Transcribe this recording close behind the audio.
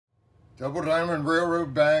Double Diamond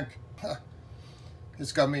Railroad back.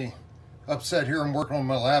 It's got me upset here. I'm working on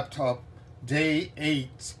my laptop. Day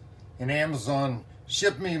 8. And Amazon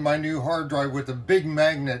shipped me my new hard drive with a big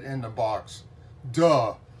magnet in the box.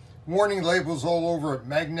 Duh. Warning labels all over it.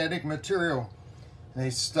 Magnetic material. And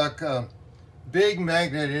they stuck a big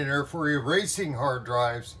magnet in there for erasing hard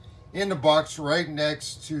drives in the box right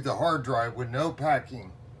next to the hard drive with no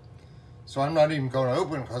packing. So I'm not even going to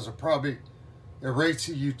open it because it probably erase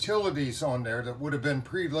the utilities on there that would have been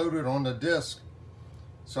preloaded on the disk.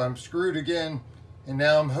 So I'm screwed again, and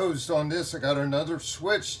now I'm hosed on this. I got another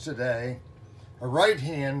switch today, a right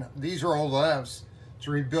hand. These are all lefts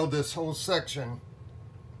to rebuild this whole section,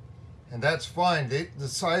 and that's fine. The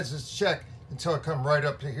size is checked until I come right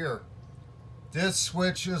up to here. This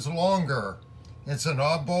switch is longer. It's an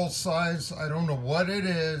oddball size. I don't know what it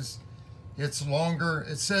is. It's longer.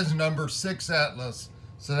 It says number 6 Atlas.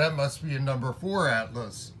 So that must be a number 4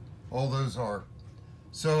 Atlas. All those are.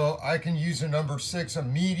 So I can use a number 6, a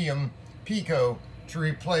medium Pico, to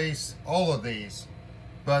replace all of these.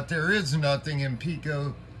 But there is nothing in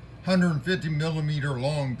Pico 150 millimeter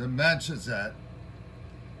long that matches that.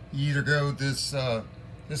 You either go this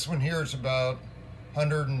one here is about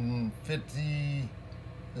 150,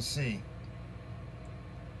 let's see.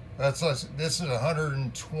 That's less, this is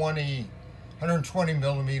 120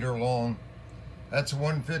 millimeter long. That's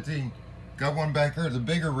 150. Got one back here, the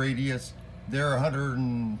bigger radius. They're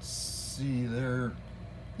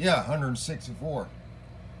 164.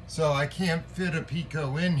 So I can't fit a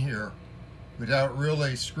Pico in here without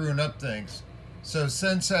really screwing up things. So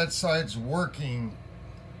since that side's working,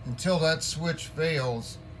 until that switch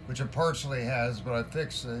fails, which it partially has, but I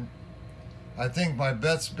fixed it, I think my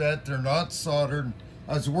best bet, they're not soldered.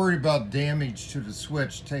 I was worried about damage to the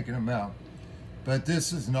switch, taking them out. But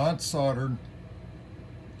this is not soldered.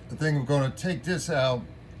 I think I'm going to take this out,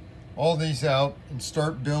 all these out, and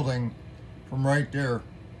start building from right there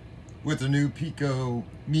with the new Pico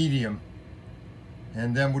medium.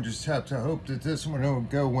 And then we'll just have to hope that this one will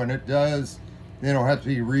go. When it does, then it'll have to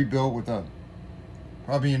be rebuilt with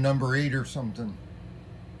probably a number 8 or something.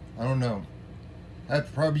 I don't know. I have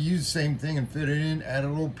to probably use the same thing and fit it in, add a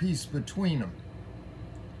little piece between them.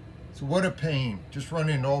 So what a pain, just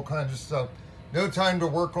running all kinds of stuff. No time to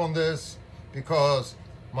work on this because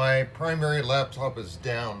my primary laptop is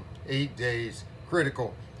down 8 days,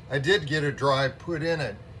 critical. I did get a drive put in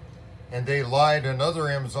it, and they lied, another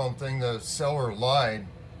Amazon thing, the seller lied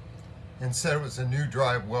and said it was a new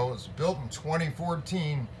drive. Well, it was built in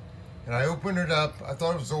 2014, and I opened it up. I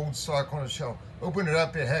thought it was old stock on the shelf. Opened it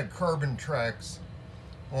up, it had carbon tracks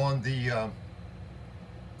on the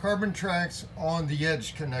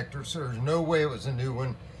edge connector, so there's no way it was a new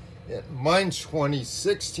one. Mine's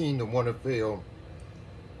 2016, the one that failed.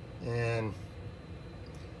 And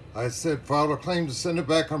I said, filed a claim to send it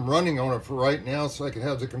back. I'm running on it for right now so I can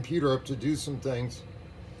have the computer up to do some things.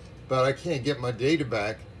 But I can't get my data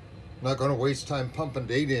back. I'm not going to waste time pumping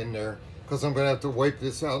data in there because I'm going to have to wipe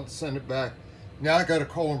this out and send it back. Now I got to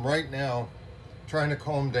call them right now, trying to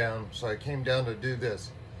calm down. So I came down to do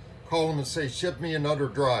this. Call them and say, ship me another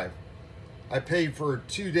drive. I paid for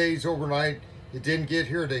 2 days overnight. It didn't get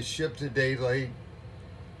here. They shipped a day late.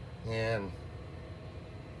 And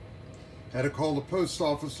had to call the post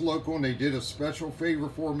office local, and they did a special favor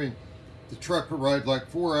for me. The truck arrived like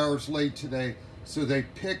 4 hours late today, so they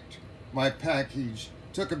picked my package,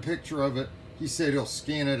 took a picture of it. He said he'll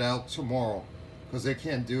scan it out tomorrow because they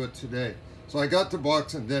can't do it today. So I got the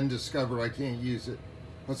box and then discovered I can't use it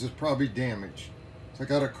because it's probably damaged. So I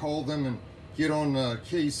got to call them and get on a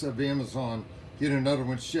case of Amazon, get another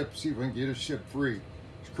one shipped, see if I can get it shipped free.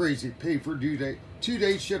 It's crazy. Pay for due date, 2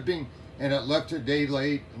 day shipping, and it left a day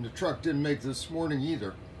late, and the truck didn't make this morning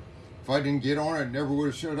either. If I didn't get on it, it never would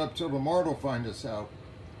have showed up till tomorrow to find us out.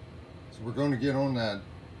 So we're going to get on that.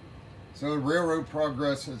 So railroad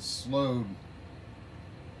progress has slowed,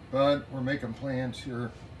 but we're making plans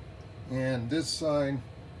here. And this side,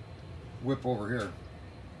 whip over here.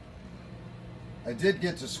 I did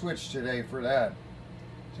get the switch today for that,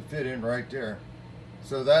 to fit in right there.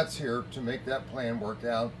 So that's here to make that plan work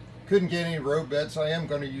out. Couldn't get any road beds, so I am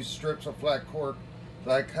going to use strips of flat cork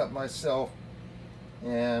that I cut myself,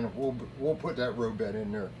 and we'll put that road bed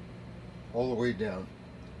in there all the way down.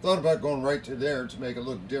 Thought about going right to there to make it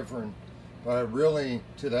look different, but I really,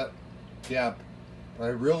 to that gap, but I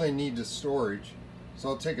really need the storage, so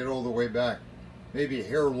I'll take it all the way back. Maybe a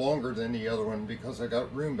hair longer than the other one because I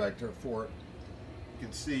got room back there for it. You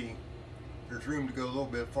can see there's room to go a little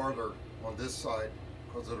bit farther on this side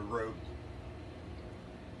because of the road.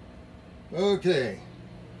 Okay,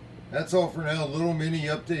 that's all for now. A little mini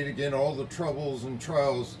update again, all the troubles and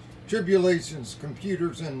trials tribulations,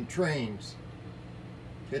 computers, and trains.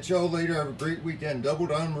 Catch y'all later. Have a great weekend. Double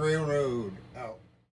Down Railroad out.